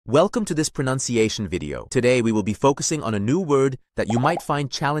Welcome to this pronunciation video. Today we will be focusing on a new word that you might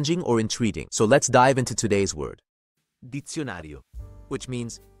find challenging or intriguing. So let's dive into today's word. Dizionario, which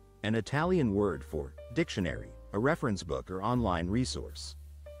means An Italian word for dictionary, a reference book or online resource.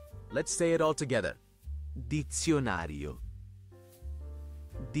 let's say it all together. Dizionario.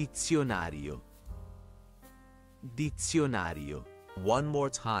 Dizionario. Dizionario. One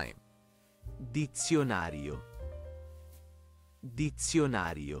more time. Dizionario.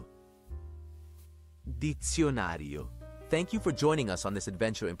 Dizionario. Dizionario. Thank you for joining us on this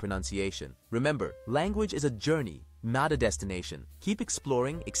adventure in pronunciation. Remember, language is a journey, not a destination. Keep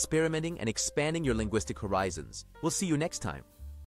exploring, experimenting, and expanding your linguistic horizons. We'll see you next time.